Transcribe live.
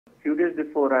Few days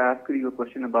before, I asked you a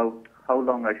question about how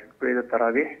long I should pray the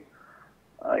taraweeh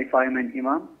if I am an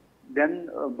imam. Then,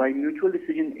 by mutual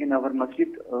decision in our masjid,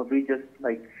 we just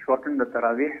shortened the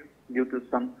taraweeh due to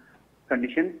some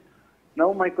conditions.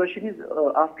 Now, my question is,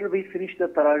 after we finish the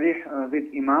taraweeh with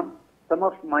imam, some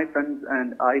of my friends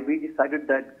and I, we decided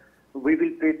that we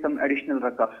will pray some additional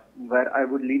rakat where I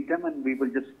would lead them and we will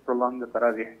just prolong the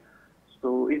taraweeh.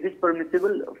 So, is this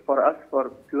permissible for us,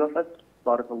 for few of us?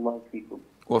 Barakallahu feekum.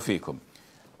 وفيكم.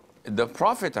 The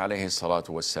Prophet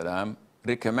ﷺ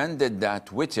recommended that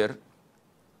witr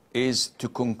is to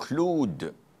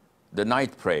conclude the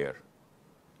night prayer.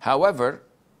 However,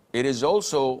 it is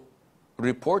also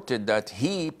reported that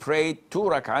he prayed 2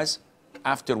 rak'ahs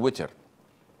after witr.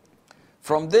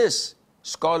 From this,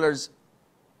 scholars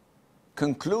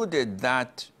concluded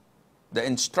that the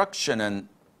instruction and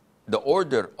the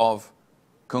order of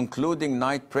concluding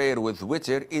night prayer with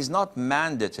witr is not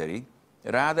mandatory,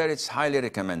 rather it's highly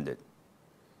recommended.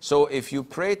 So if you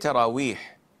pray taraweeh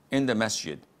in the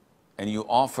masjid and you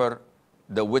offer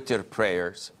the witr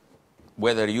prayers,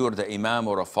 whether you're the imam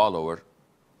or a follower,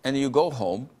 and you go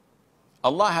home,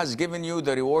 Allah has given you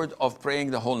the reward of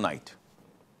praying the whole night.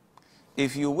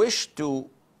 If you wish to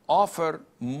offer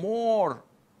more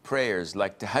prayers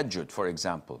like tahajjud, for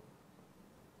example,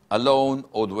 alone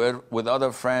or with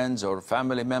other friends or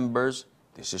family members,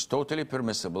 this is totally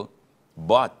permissible,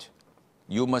 but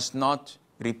you must not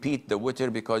repeat the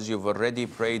witr because you've already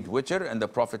prayed witr, and the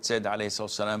Prophet said,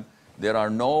 ﷺ, there are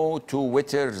no 2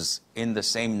 witrs in the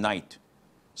same night.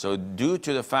 So due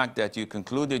to the fact that you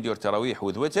concluded your taraweeh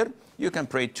with witr, you can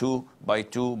pray 2 by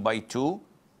 2 by 2,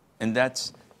 and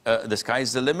that's the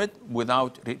sky's the limit,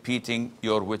 without repeating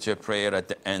your witr prayer at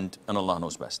the end, and Allah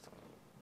knows best.